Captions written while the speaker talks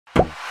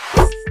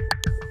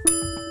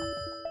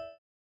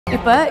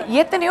இப்போ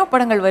எத்தனையோ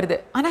படங்கள் வருது,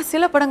 ஆனால்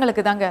சில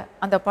படங்களுக்கு தாங்க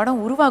அந்த படம்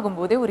உருவாகும்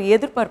போதே ஒரு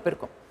எதிர்பார்ப்பு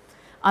இருக்கும்.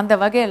 அந்த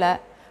வகையில்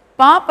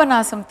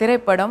பாபநாசம்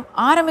திரைப்படம்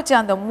ஆரம்பித்த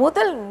அந்த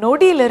முதல்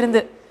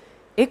நொடியிலிருந்து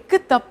எக்கு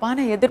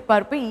தப்பான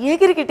எதிர்பார்ப்பு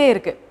எகிரிக்கிட்டே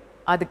இருக்கு.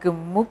 அதுக்கு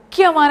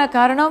முக்கியமான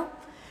காரணம்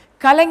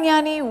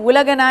கலைஞானி,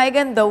 உலக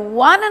நாயகன், the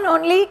one and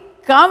only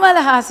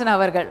Kamal Haasan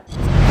அவர்கள்.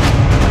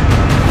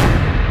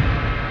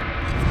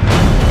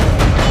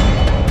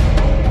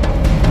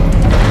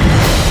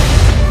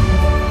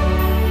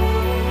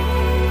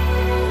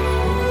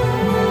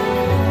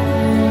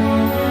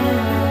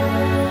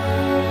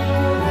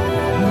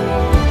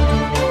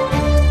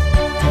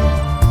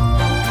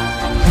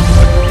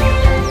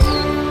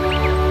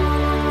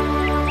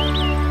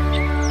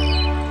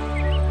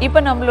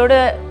 இப்போ நம்மளோட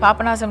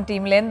பாபநாசம்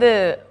டீம்லேருந்து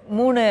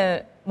 3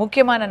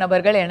 முக்கியமான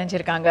நபர்கள்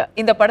இணைஞ்சிருக்காங்க.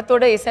 இந்த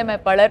படத்தோட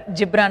இசையமைப்பாளர்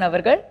ஜிப்ரான்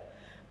அவர்கள்,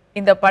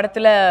 இந்த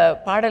படத்தில்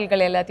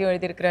பாடல்கள் எல்லாத்தையும்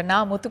எழுதியிருக்கிற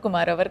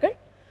முத்துக்குமார் அவர்கள்,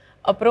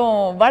 அப்புறம்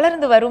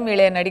வளர்ந்து வரும்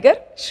இளைய நடிகர்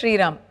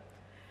ஸ்ரீராம்.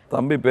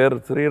 தம்பி பேர்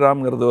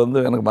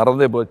ஸ்ரீராம்ங்கிறது எனக்கு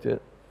மறந்தே போச்சு.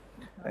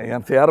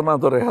 என்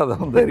சேர்மாத்துறையாக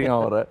தான் தெரியும்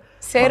அவரை.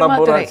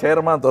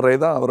 சேர்மாத்துறை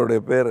தான்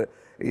அவருடைய பேர்.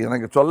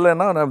 எனக்கு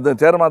சொல்லலைன்னா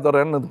நான்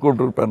சேர்மாத்துறைன்னு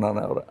கூப்பிட்டுருப்பேன்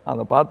நான். அவரை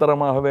அந்த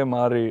பாத்திரமாகவே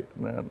மாறி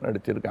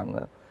நடிச்சிருக்காங்க.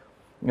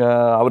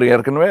 அவர்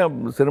ஏற்கனவே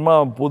சினிமா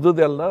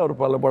புதுதெல்லாம் அவர்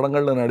பல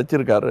படங்களில்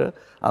நடிச்சிருக்காரு.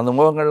 அந்த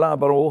முகங்கள்லாம்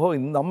அப்புறம் ஓஹோ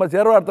நம்ம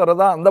சேர்வாத்துறை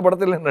தான் அந்த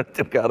படத்துலேயும்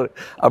நடிச்சிருக்காரு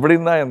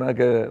அப்படின்னு தான்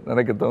எனக்கு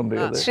நினைக்க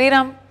தோன்றியது.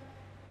 ஸ்ரீராம்,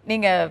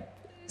 நீங்கள்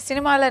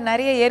சினிமாவில்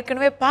நிறைய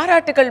ஏற்கனவே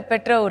பாராட்டுகள்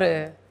பெற்ற ஒரு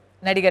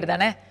நடிகர்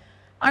தானே,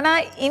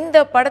 ஆனால்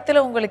இந்த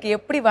படத்தில் உங்களுக்கு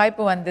எப்படி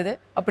வாய்ப்பு வந்தது?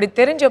 அப்படி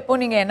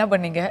தெரிஞ்சப்போ நீங்கள் என்ன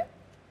பண்ணீங்க?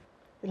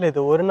 இல்லை,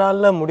 இது ஒரு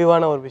நாளில்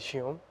முடிவான ஒரு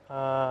விஷயம்.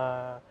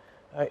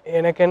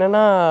 எனக்கு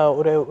என்னென்னா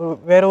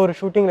வேற ஒரு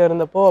ஷூட்டிங்கில்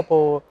இருந்தப்போ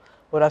அப்போது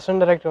ஒரு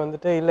அசிஸ்டன்ட் டைரக்டர்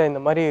வந்துட்டு இல்லை இந்த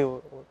மாதிரி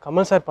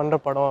கமல் சார் பண்ணுற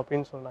படம்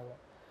அப்படின்னு சொன்னாங்க.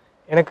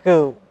 எனக்கு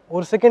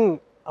ஒரு செகண்ட்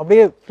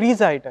அப்படியே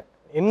ஃப்ரீஸ் ஆகிட்டேன்.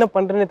 என்ன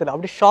பண்ணுறேன்னு தெரியல,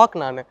 அப்படியே ஷாக்.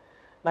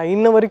 நான்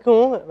இன்ன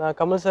வரைக்கும் நான்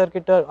கமல் சார்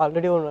கிட்ட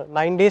ஆல்ரெடி ஒரு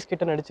 9 days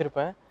கிட்ட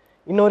நடிச்சிருப்பேன்.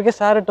 இன்ன வரைக்கும்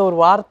சார்கிட்ட ஒரு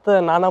வார்த்தை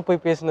நானாக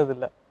போய்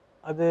பேசினதில்லை.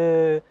 அது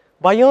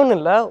பயம்னு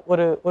இல்லை,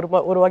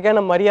 ஒரு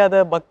வகையான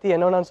மரியாதை, பக்தி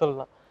என்ன வேணான்னு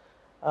சொல்லலாம்.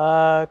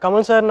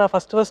 கமல் சார் நான்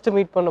ஃபஸ்ட்டு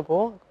மீட்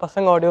பண்ணப்போ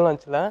பசங்க ஆடியோ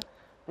லான்ச்சில்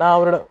நான்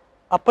அவரோட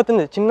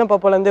அப்போத்துலேருந்து சின்ன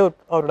பாப்பாலேருந்தே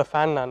அவரோட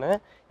ஃபேன். நான்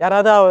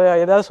யாராவது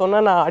ஏதாவது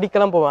சொன்னால் நான்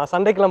அடிக்கலாம் போவேன்,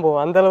 சண்டைக்கெல்லாம்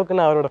போவேன், அந்த அளவுக்கு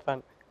நான் அவரோட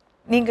ஃபேன்.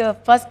 நீங்கள்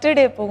ஃபஸ்ட்டு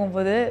டே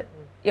போகும்போது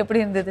எப்படி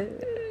இருந்தது?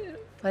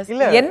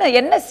 இல்லை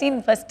என்ன சீன்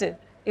ஃபஸ்ட்டு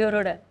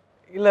இவரோட?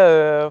 இல்லை,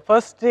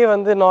 ஃபர்ஸ்ட்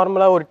டே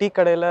நார்மலாக ஒரு டீ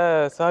கடையில்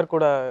சார்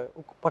கூட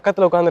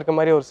பக்கத்தில் உட்காந்துருக்க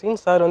மாதிரி ஒரு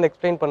சீன் சார்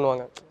எக்ஸ்பிளைன்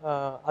பண்ணுவாங்க.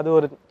 அது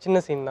ஒரு சின்ன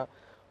சீன் தான்.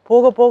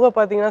 போக போக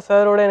பார்த்தீங்கன்னா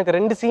சாரோட எனக்கு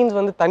 2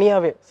 சீன்ஸ்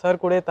தனியாகவே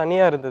சார் கூட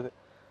தனியாக இருந்தது.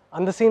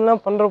 அந்த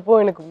சீன்லாம் பண்ணுறப்போ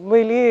எனக்கு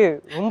உண்மையிலேயே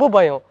ரொம்ப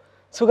பயம்.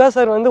 சுகா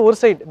சார் ஒரு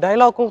சைட்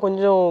டைலாக்கும்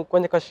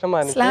கொஞ்சம் கஷ்டமாக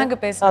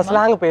இருந்துச்சு.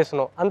 ஸ்லாங்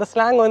பேசணும். அந்த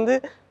ஸ்லாங்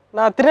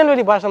நான்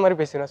திருநெல்வேலி பாஷை மாதிரி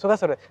பேசுவேன். சுகா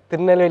சார்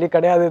திருநெல்வேலி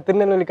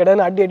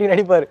கிடையாதுன்னு அடி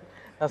நடிப்பார்.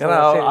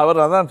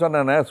 அவர் அதான்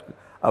சொன்னேன்,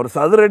 அவர்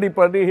சதுரடி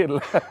படி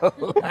இல்லை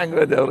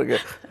லாங்குவேஜ். அவருக்கு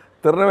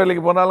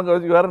திருநெல்வேலிக்கு போனாலும்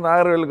கவனிச்சுக்குவார்,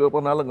 நாகர்வேலுக்கு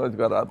போனாலும்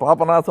கவனிச்சுக்குவார்.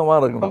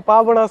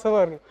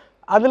 பாபநாசமாக இருக்கும்.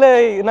 அதில்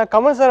நான்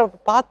கமல் சாரை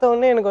பார்த்த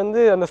உடனே எனக்கு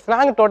அந்த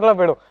ஸ்லாங் டோட்டலாக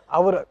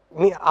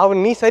போயிடும்.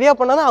 நீ சரியாக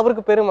பண்ணாதான்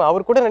அவருக்கு பெருமை,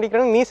 அவர் கூட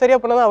நடிக்கிறேன்னு நீ சரியாக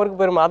பண்ணாதான் அவருக்கு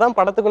பெருமை, அதான்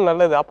படத்துக்கும்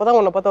நல்லது, அப்போ தான்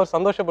உன்னை பார்த்து அவர்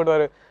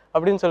சந்தோஷப்படுவார்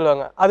அப்படின்னு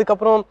சொல்லுவாங்க.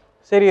 அதுக்கப்புறம்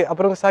சரி,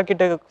 அப்புறம்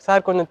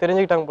சார் கொஞ்சம்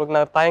தெரிஞ்சுக்கிட்டாங்க போது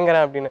நான்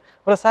தயங்குறேன் அப்படின்னு.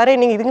 அப்புறம் சாரே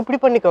நீங்கள் இதுக்கு இப்படி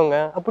பண்ணிக்கோங்க,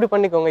 அப்படி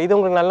பண்ணிக்கோங்க, இது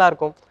உங்களுக்கு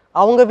நல்லாயிருக்கும்,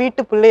 அவங்க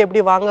வீட்டு பிள்ளை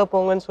எப்படி வாங்க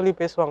போங்கன்னு சொல்லி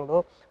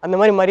பேசுவாங்களோ அந்த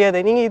மாதிரி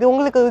மரியாதை, நீங்கள் இது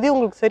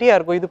உங்களுக்கு சரியாக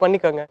இருக்கும், இது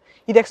பண்ணிக்கோங்க,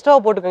 இது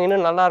எக்ஸ்ட்ராவாக போட்டுக்கோங்க,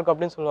 இன்னும் நல்லாயிருக்கும்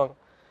அப்படின்னு சொல்லுவாங்க.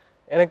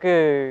 எனக்கு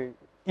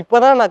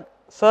இப்போதான் நான்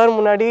சார்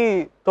முன்னாடி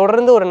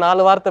தொடர்ந்து ஒரு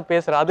 4 வார்த்தை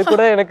பேசுறேன். அது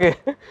கூட எனக்கு.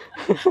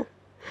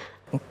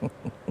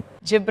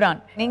 ஜிப்ரான்,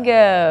 நீங்க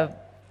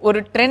ஒரு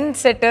ட்ரெண்ட்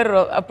செட்டர்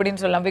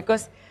அப்படின்னு சொல்லலாம்.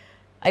 பிகாஸ்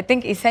ஐ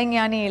திங்க்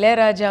இசைஞானி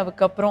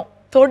இளையராஜாவுக்கு அப்புறம்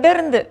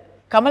தொடர்ந்து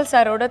கமல்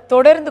சாரோட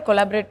தொடர்ந்து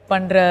கொலாபரேட்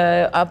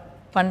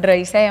பண்ற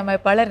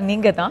இசையமைப்பாளர்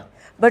நீங்க தான்.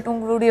 பட்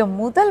உங்களுடைய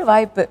முதல்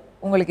வாய்ப்பு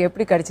உங்களுக்கு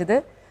எப்படி கிடைச்சது?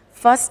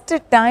 ஃபர்ஸ்ட்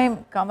டைம்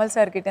கமல்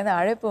சார் கிட்ட இருந்து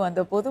அழைப்பு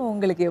வந்த போது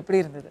உங்களுக்கு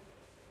எப்படி இருந்தது?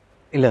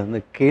 இல்லை, அந்த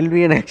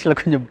கேள்வியை ஆக்சுவலாக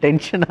கொஞ்சம்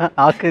டென்ஷனாக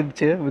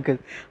ஆக்கிடுச்சு.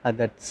 Because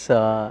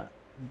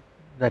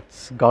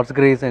that's God's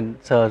grace and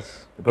SARS.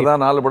 இப்போ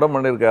தான் 4 படம்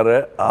பண்ணியிருக்காரு.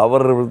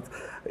 அவர்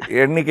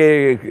எண்ணிக்கை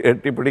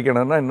எட்டி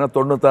பிடிக்கணும்னா இன்னும்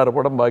 96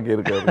 படம் பாக்கி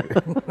இருக்காரு.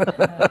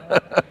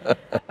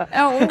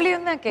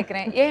 உங்களையும் தான்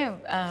கேட்குறேன், ஏன்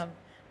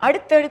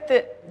அடுத்தடுத்து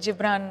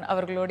ஜிப்ரான்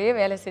அவர்களோடைய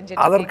வேலை செஞ்சு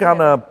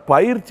அதற்கான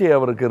பயிற்சி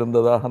அவருக்கு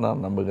இருந்ததாக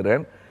நான்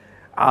நம்புகிறேன்.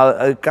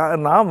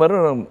 நான்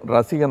வெறும்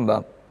ரசிகன்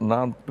தான்,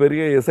 நான்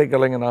பெரிய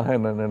இசைக்கலைஞனாக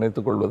என்னை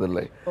நினைத்துக்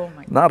கொள்வதில்லை.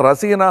 நான்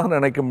ரசிகனாக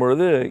நினைக்கும்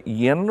பொழுது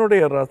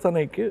என்னுடைய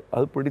ரசனைக்கு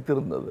அது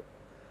பிடித்திருந்தது,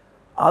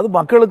 அது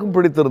மக்களுக்கும்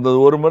பிடித்திருந்தது.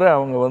 ஒரு முறை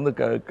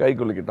அவங்க கை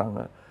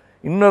குலுக்கிட்டாங்க.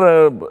 இன்னும்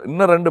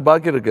 2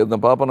 பாக்கி இருக்குது. இந்த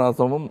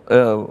பாபநாசமும்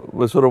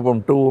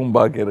விஸ்வரூபம் 2வும்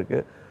பாக்கி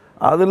இருக்குது.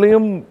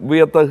 அதுலேயும்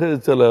வியத்தகு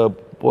சில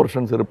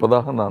போர்ஷன்ஸ்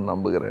இருப்பதாக நான்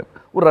நம்புகிறேன்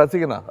ஒரு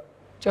ரசிகனாக.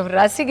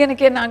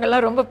 ரசிகனுக்கே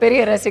நாங்கள்லாம் ரொம்ப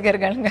பெரிய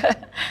ரசிகர்கள்ங்க.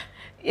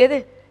 எது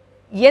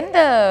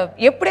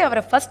எப்படி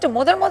அவரை ஃபர்ஸ்ட்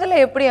முதல்ல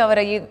எப்படி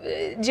அவரை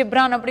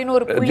ஜிப்ரான் அப்படின்னு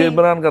ஒரு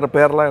ஜிப்ரான்ங்கிற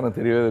பேர்லாம் எனக்கு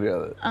தெரியவே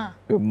தெரியாது,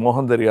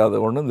 முகம் தெரியாது,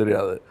 ஒன்றும்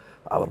தெரியாது.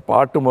 அவர்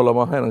பாட்டு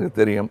மூலமாக எனக்கு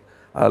தெரியும்.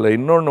 அதில்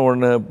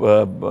இன்னொன்று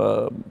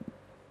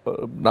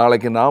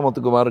நாளைக்கு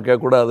நாமத்துக்குமாருக்கே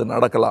கூட அது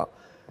நடக்கலாம்.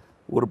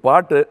 ஒரு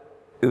பாட்டு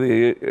இது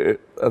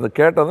அதை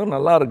கேட்டதும்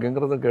நல்லா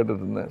இருக்குங்கிறத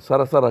கேட்டுட்டு இருந்தேன்.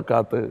 சரசர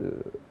காற்று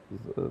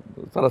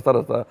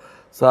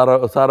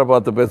சாரை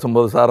பார்த்து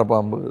பேசும்போது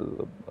சாரப்பாம்பு,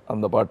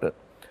 அந்த பாட்டு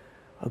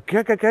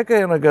கேட்க கேட்க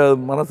எனக்கு அது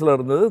மனசில்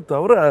இருந்தது.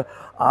 தவிர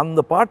அந்த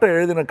பாட்டை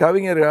எழுதின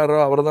கவிஞர் யாரோ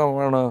அவர் தான்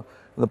வேணும்,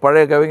 இந்த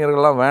பழைய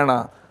கவிஞர்கள்லாம்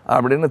வேணாம்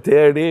அப்படின்னு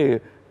தேடி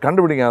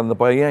கண்டுபிடிங்க, அந்த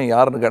பையன்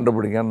யாருன்னு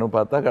கண்டுபிடிங்கன்னு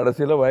பார்த்தா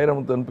கடைசியில்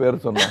வைரமுத்துன்னு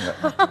பேர் சொன்னாங்க.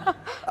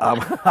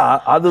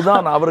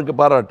 அதுதான் அவருக்கு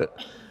பாராட்டு.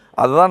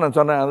 அதுதான் நான்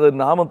சொன்னேன், அது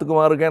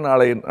நாமத்துக்குமாருக்கே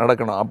நாளை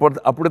நடக்கணும்.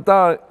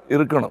 அப்படித்தான்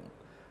இருக்கணும்.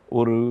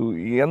 ஒரு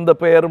எந்த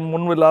பெயரும்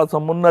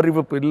முன்விலாசம்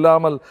முன்னறிவிப்பு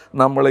இல்லாமல்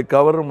நம்மளை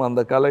கவரும்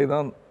அந்த கலை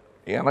தான்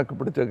எனக்கு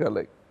பிடிச்ச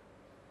கலை.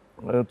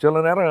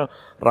 சில நேரம்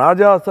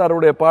ராஜா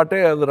சாருடைய பாட்டே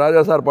அது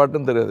ராஜா சார்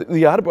பாட்டுன்னு தெரியாது, இது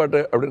யார் பாட்டு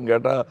அப்படின்னு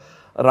கேட்டால்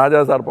ராஜா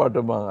சார்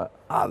பாட்டும்பாங்க.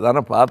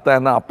 அதானே பார்த்தேன்,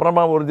 என்ன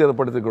அப்புறமா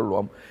உறுதியப்படுத்திக்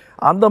கொள்வோம்.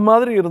 அந்த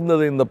மாதிரி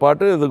இருந்தது இந்த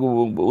பாட்டு. இதுக்கு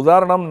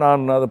உதாரணம்,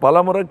 நான் அதை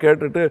பலமுறை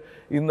கேட்டுட்டு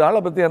இந்த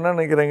ஆளை பற்றி என்ன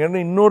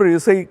நினைக்கிறீங்கன்னு இன்னொரு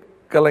இசை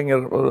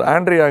கலைஞர்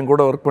ஆண்ட்ரியா என்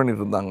கூட ஒர்க்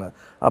பண்ணிட்டு இருந்தாங்க.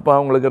 அப்போ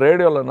அவங்களுக்கு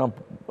ரேடியோவில் நான்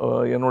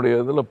என்னுடைய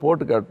இதில்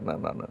போட்டு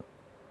காட்டினேன். நான்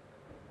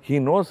ஹீ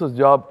நோஸ் இஸ்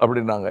ஜாப்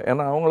அப்படின்னாங்க.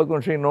 ஏன்னா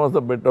அவங்களுக்கும் she nose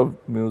a bit of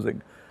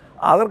music.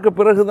 அதற்கு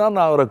பிறகு தான்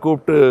நான் அவரை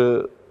கூப்பிட்டு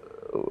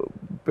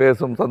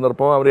பேசும்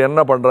சந்தர்ப்பம், அவர்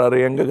என்ன பண்ணுறாரு,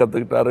 எங்கே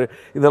கற்றுக்கிட்டாரு,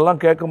 இதெல்லாம்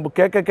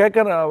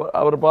கேட்க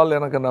அவர் பால்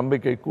எனக்கு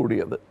நம்பிக்கை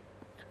கூடியது.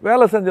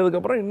 வேலை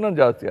செஞ்சதுக்கப்புறம் இன்னும்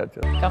ஜாஸ்தியாச்சு.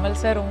 கமல்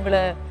சார்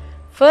உங்களை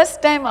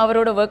ஃபர்ஸ்ட் டைம்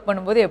அவரோட ஒர்க்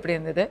பண்ணும்போது எப்படி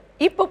இருந்தது,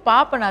 இப்போ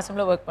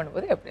பாபநாசமில் ஒர்க்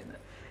பண்ணும்போது எப்படி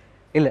இருந்தது?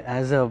 இல்லை,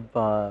 ஆஸ் அ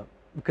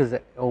பிகாஸ்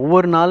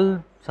ஒவ்வொரு நாள்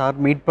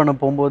சார் மீட் பண்ண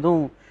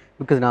போகும்போதும்,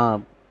 பிகாஸ்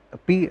நான்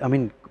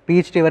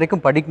பிஹெச்டி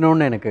வரைக்கும்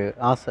படிக்கணும்னு எனக்கு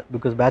ஆசை.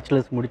 பிகாஸ்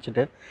பேச்சுலர்ஸ்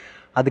முடிச்சுட்டு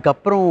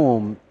அதுக்கப்புறம்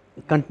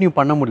கண்டினியூ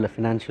பண்ண முடியல,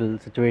 ஃபினான்ஷியல்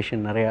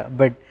சுச்சுவேஷன் நிறையா.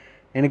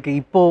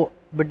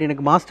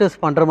 எனக்கு மாஸ்டர்ஸ்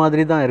பண்ணுற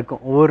மாதிரி தான்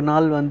இருக்கும். ஒவ்வொரு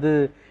நாள்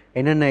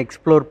என்னென்ன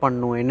எக்ஸ்ப்ளோர்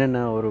பண்ணணும்,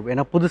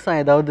 ஏன்னா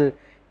புதுசாக ஏதாவது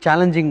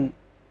சேலஞ்சிங்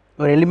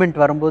ஒரு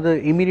எலிமெண்ட் வரும்போது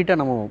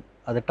இமீடியட்டாக நம்ம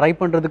அதை ட்ரை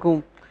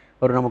பண்ணுறதுக்கும்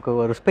நமக்கு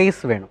ஒரு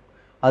ஸ்பேஸ் வேணும்.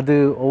 அது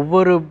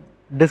ஒவ்வொரு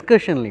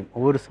டிஸ்கஷன்லேயும்,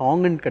 ஒவ்வொரு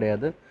சாங்குன்னு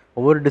கிடையாது,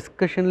 ஒவ்வொரு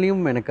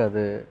டிஸ்கஷன்லேயும் எனக்கு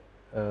அது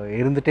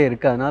இருந்துகிட்டே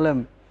இருக்குது. அதனால்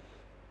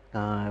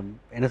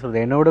என்ன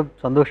சொல்கிறது, என்னோட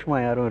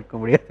சந்தோஷமாக யாரும் இருக்க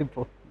முடியாது.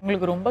 இப்போது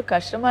உங்களுக்கு ரொம்ப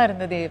கஷ்டமாக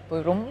இருந்தது, இப்போ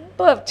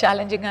ரொம்ப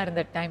சேலஞ்சிங்காக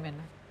இருந்த டைம்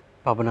என்ன?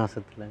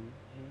 பாபநாசத்தில்.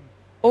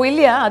 ஓ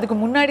இல்லையா, அதுக்கு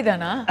முன்னாடி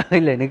தானா?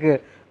 இல்லை, எனக்கு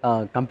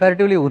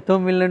கம்பேரிட்டிவ்லி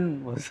உத்தம் வில்லன்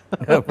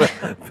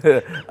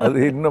அது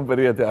இன்னும்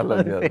பெரிய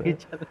சேலஞ்சாக,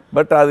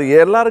 பட் அது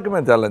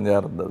எல்லாருக்குமே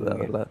சேலஞ்சாக இருந்தது.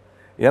 அதில்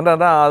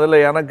என்னன்னா, அதில்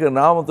எனக்கு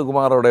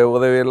நாமத்துக்குமாரோடைய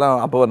உதவியெல்லாம்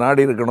அப்போ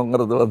நாடி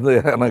இருக்கணுங்கிறது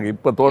எனக்கு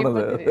இப்போ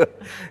தோணுது.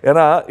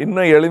 ஏன்னா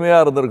இன்னும்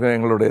எளிமையாக இருந்திருக்கும்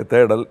எங்களுடைய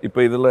தேடல். இப்போ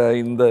இதில்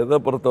இந்த இதை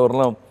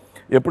பொறுத்தவரைலாம்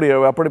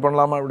அப்படி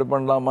பண்ணலாமா, இப்படி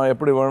பண்ணலாமா,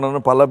 எப்படி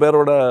வேணும்னு பல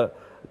பேரோட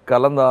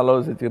கலந்து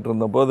ஆலோசிச்சுட்டு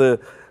இருந்தபோது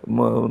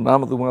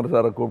நாமத்துக்குமார்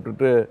சாரை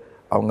கூப்பிட்டுட்டு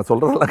அவங்க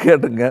சொல்கிறதெல்லாம்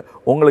கேட்டுங்க,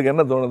 உங்களுக்கு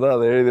என்ன தோணுதோ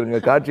அதை எழுதிருங்க,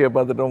 காட்சியை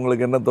பார்த்துட்டு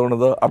உங்களுக்கு என்ன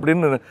தோணுதோ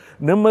அப்படின்னு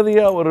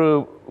நிம்மதியாக ஒரு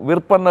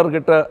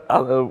விற்பனர்கிட்ட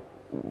அதை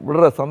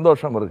விடுற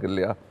சந்தோஷம் இருக்கு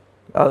இல்லையா,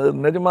 அது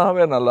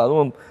நிஜமாகவே நல்லா.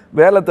 அதுவும்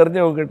வேலை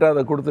தெரிஞ்சவங்ககிட்ட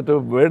அதை கொடுத்துட்டு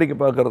வேடிக்கை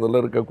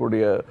பார்க்குறதுல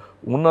இருக்கக்கூடிய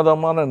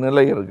உன்னதமான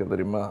நிலை இருக்குது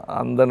தெரியுமா.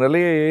 அந்த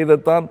நிலையை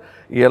எய்தத்தான்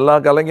எல்லா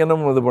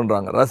கலைஞனும் இது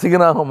பண்ணுறாங்க,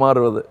 ரசிகனாக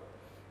மாறுவது.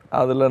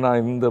 அதில்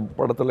நான் இந்த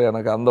படத்தில்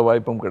எனக்கு அந்த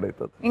வாய்ப்பும்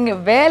கிடைத்தது. நீங்கள்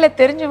வேலை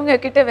தெரிஞ்சவங்க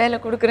கிட்ட வேலை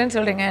கொடுக்குறேன்னு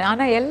சொல்கிறீங்க,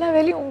 ஆனால் எல்லா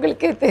வேலையும்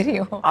உங்களுக்கே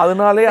தெரியும்.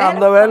 அதனாலே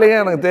அந்த வேலையை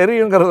எனக்கு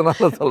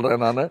தெரியுங்கிறதுனால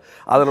சொல்கிறேன். நான்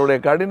அதனுடைய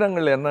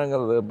கடினங்கள்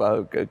என்னங்கிறது,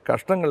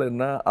 கஷ்டங்கள்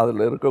என்ன,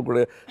 அதில்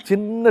இருக்கக்கூடிய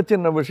சின்ன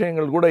சின்ன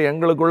விஷயங்கள் கூட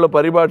எங்களுக்குள்ள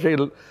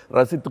பரிபாஷையில்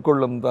ரசித்து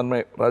கொள்ளும்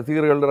தன்மை.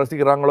 ரசிகர்கள்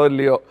ரசிக்கிறாங்களோ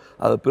இல்லையோ,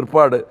 அது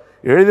பிற்பாடு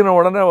எழுதின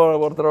உடனே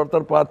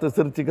ஒருத்தர் பார்த்து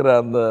சிரிச்சுக்கிற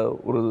அந்த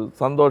ஒரு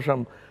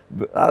சந்தோஷம்,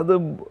 அது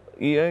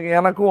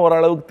எனக்கும்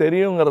ஓரளவுக்கு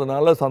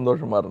தெரியுங்கிறதுனால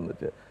சந்தோஷமாக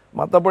இருந்துச்சு.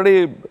 மற்றபடி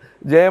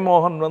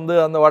ஜெயமோகன்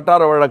அந்த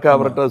வட்டார வழக்கு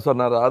அவர்கிட்ட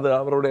சொன்னார், அது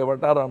அவருடைய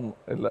வட்டாரம்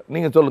இல்லை.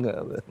 நீங்கள் சொல்லுங்கள்.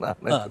 அது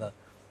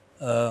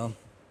நான்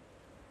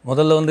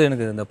முதல்ல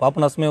எனக்கு இந்த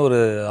பாபநாசமே ஒரு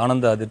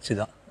ஆனந்த அதிர்ச்சி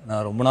தான்.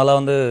 நான் ரொம்ப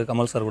நாளாக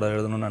கமல் சார் கூட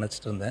எழுதணும்னு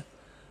நினச்சிட்டு இருந்தேன்.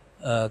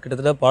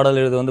 கிட்டத்தட்ட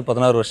பாடல் எழுத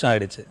 16 வருஷம்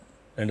ஆகிடுச்சு.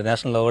 2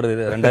 நேஷனல் அவார்டு,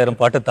 2000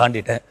 பாட்டை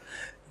தாண்டிட்டேன்.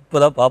 இப்போ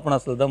தான்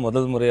பாபநாசத்தில் தான்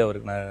முதல் முறையாக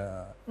அவருக்கு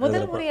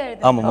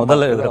நான்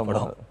முதல்ல எழுதுகிற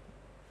படம்.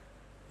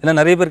 ஏன்னா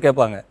நிறைய பேர்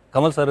கேட்பாங்க,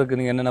 கமல் சாருக்கு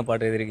நீங்கள் என்னென்ன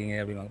பாட்டு எழுதிருக்கீங்க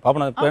அப்படிவாங்க.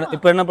 பாபநாசம்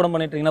இப்போ என்ன படம்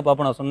பண்ணிட்டுருக்கீங்கன்னா,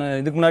 பாபநாசம் சொன்னேன்,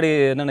 இதுக்கு முன்னாடி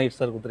என்னென்ன ஹிட்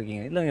சார்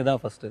கொடுத்துருக்கீங்க, இல்லை இதான்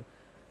ஃபஸ்ட்டு,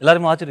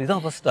 எல்லாருமே ஆச்சரியம்,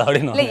 இதான் ஃபஸ்ட்டு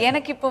அப்படின்னு. இல்லை,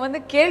 எனக்கு இப்போ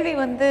கேள்வி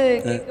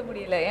கேட்க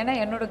முடியல. ஏன்னா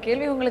என்னோட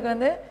கேள்வி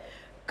உங்களுக்கு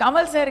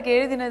கமல் சாருக்கு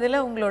எழுதினதுல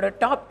உங்களோட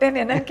டாப் 10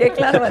 என்னன்னு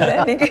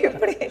கேட்கலாம். நீங்க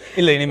எப்படி?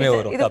 இல்லை, இனிமே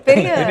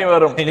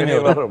வரும், இனி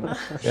வரும்.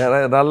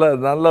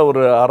 நல்ல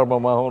ஒரு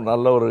ஆரம்பமாகவும்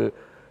நல்ல ஒரு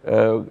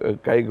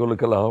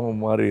கைகுலுக்கலாகவும்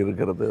மாறி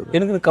இருக்கிறது.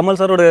 எனக்கு கமல்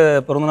சாரோட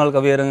பிறந்தநாள்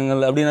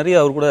கவியரங்கங்கள் அப்படி நிறைய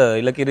அவர் கூட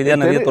இலக்கிய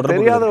ரீதியாக நிறைய தொடர்பு.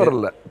 தெரியாதவர்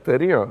இல்லை,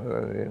 தெரியும்,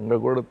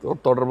 எங்கள் கூட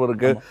தொடர்பு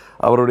இருக்குது.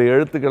 அவருடைய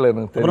எழுத்துக்கள்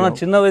எனக்கு தெரியும்.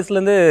 நான் சின்ன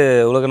வயசுலேருந்தே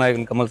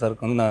உலகநாயகன் கமல்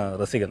சாருக்கு நான்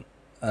ரசிகன்.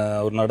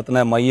 அவர்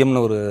நடத்தின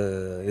மையம்னு ஒரு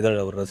இதழ்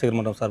ஒரு ரசிகர்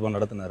மன்றம் சார்பாக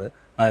நடத்தினார்.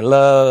 நான் எல்லா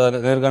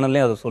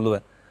நேர்காணல்லையும் அதை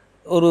சொல்லுவேன்.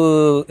 ஒரு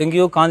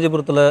எங்கேயோ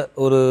காஞ்சிபுரத்தில்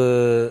ஒரு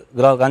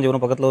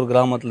காஞ்சிபுரம் பக்கத்தில் ஒரு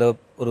கிராமத்தில்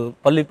ஒரு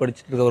பள்ளி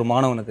படிச்சுட்டு இருக்க ஒரு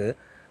மாணவனுக்கு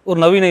ஒரு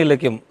நவீன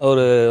இலக்கியம்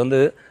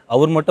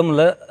அவர் மட்டும்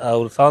இல்லை,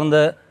 அவர் சார்ந்த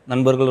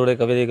நண்பர்களுடைய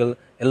கவிதைகள்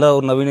எல்லாம்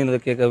ஒரு நவீன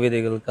இலக்கிய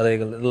கவிதைகள்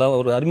கதைகள் எல்லாம்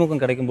ஒரு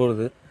அறிமுகம்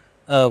கிடைக்கும்பொழுது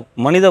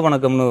மனித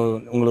வணக்கம்னு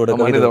உங்களோட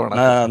கவிதை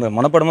நான் அந்த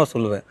மனப்படமாக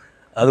சொல்லுவேன்.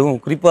 அதுவும்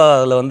குறிப்பாக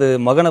அதில்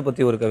மகனை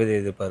பற்றி ஒரு கவிதை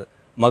எழுதியிருப்பார்.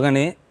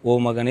 மகனே ஓ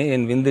மகனே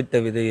என் விந்திட்ட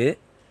விதையே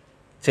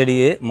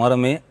செடியே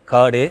மரமே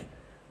காடே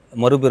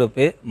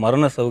மறுபிறப்பே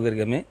மரண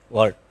சௌகரியமே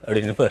வாழ்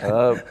அப்படின்னு.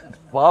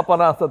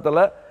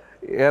 பாபநாசத்தில்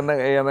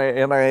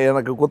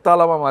எனக்கு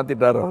குத்தாலமாக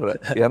மாற்றிட்டார் அவர்.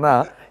 ஏன்னா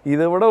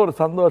இதை விட ஒரு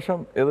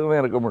சந்தோஷம் எதுவுமே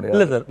இருக்க முடியாது.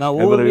 இல்லை சார்,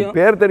 நான்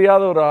பேர்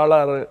தெரியாத ஒரு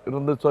ஆளாக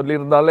இருந்து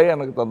சொல்லியிருந்தாலே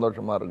எனக்கு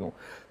சந்தோஷமாக இருக்கும்.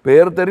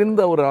 பேர்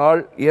தெரிந்த ஒரு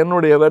ஆள்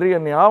என்னுடைய வரியை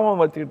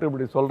ஞாபகம் வச்சுக்கிட்டு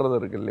இப்படி சொல்கிறது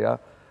இருக்கு இல்லையா,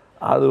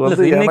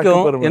 அது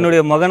இன்னைக்கும்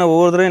என்னுடைய மகனை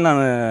ஒவ்வொருத்தரையும்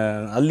நான்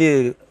அள்ளி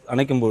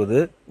அணைக்கும் பொழுது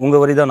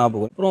உங்கள் வரி தான்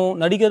ஞாபகம். அப்புறம்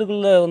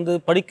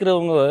நடிகர்களில்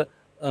படிக்கிறவங்க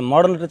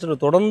மாடர்ன்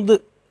லிட்ரேச்சர் தொடர்ந்து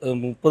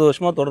 30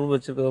 வருஷமாக தொடர்பு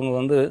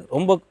வச்சுருக்கவங்க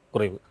ரொம்ப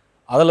குறைவு.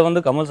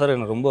 அதில் கமல் சார்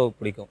எனக்கு ரொம்ப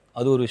பிடிக்கும்,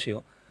 அது ஒரு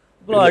விஷயம்.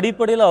 அப்புறம்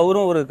அடிப்படையில்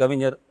அவரும் ஒரு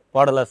கவிஞர்,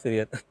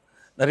 பாடலாசிரியர்,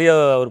 நிறைய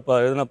அவர்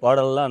எழுதின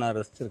பாடலாம் நான்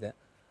ரசிச்சிருக்கேன்.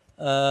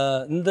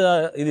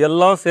 இது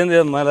எல்லாம் சேர்ந்து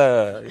மேலே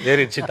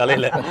ஏறிடுச்சு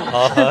தலையில்,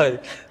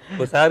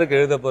 இப்போ சாருக்கு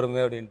எழுத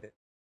போகிறோமே அப்படின்ட்டு.